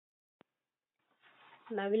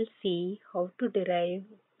Now we'll see how to derive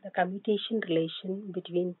the commutation relation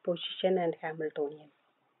between position and Hamiltonian.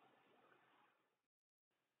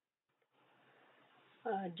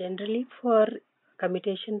 Generally, for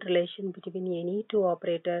commutation relation between any two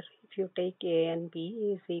operators, if you take A and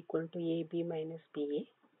B is equal to AB minus BA.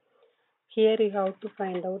 Here you have to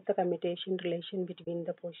find out the commutation relation between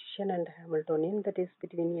the position and Hamiltonian, that is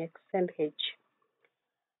between X and H.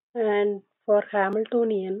 And for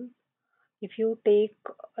Hamiltonian, if you take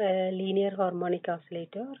a linear harmonic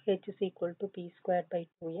oscillator, H is equal to P squared by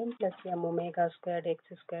 2m plus m omega squared x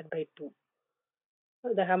squared by 2.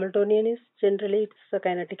 The Hamiltonian is generally it's the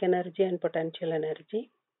kinetic energy and potential energy.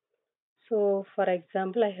 So for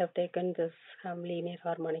example, I have taken this linear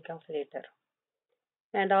harmonic oscillator.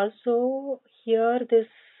 And also here this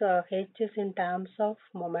H is in terms of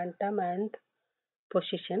momentum and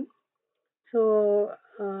position. So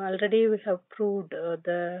already we have proved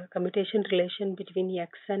the commutation relation between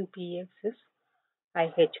X and Px is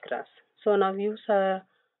IH cross. So now you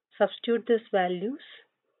substitute these values.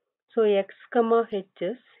 So X comma H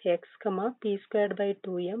is X comma P squared by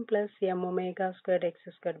 2m plus m omega squared x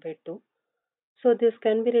squared by 2. So this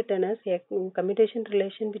can be written as commutation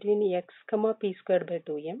relation between X comma P squared by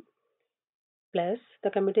 2m plus the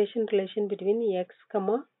commutation relation between X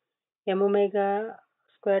comma m omega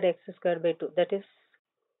squared x squared by 2, that is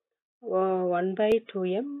 1 by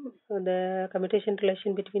 2m, the commutation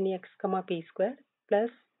relation between X comma P squared plus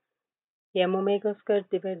m omega squared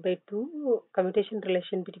divided by 2 commutation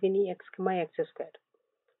relation between X comma x squared.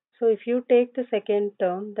 So if you take the second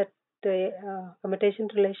term, that commutation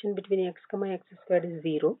relation between X comma x squared is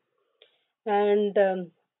 0, and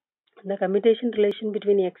the commutation relation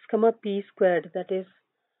between X comma P squared,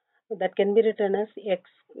 that can be written as X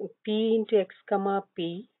P into X comma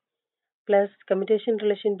P plus commutation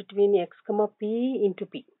relation between X comma P into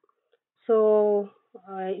P. So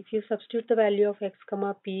if you substitute the value of X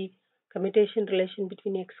comma P, commutation relation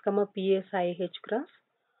between X comma P is IH cross,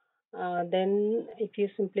 then if you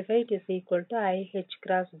simplify it is equal to IH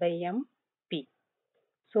cross by M P.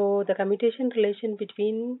 So the commutation relation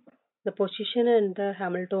between the position and the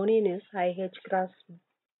Hamiltonian is IH cross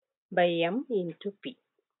by M into P.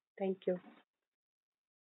 Thank you.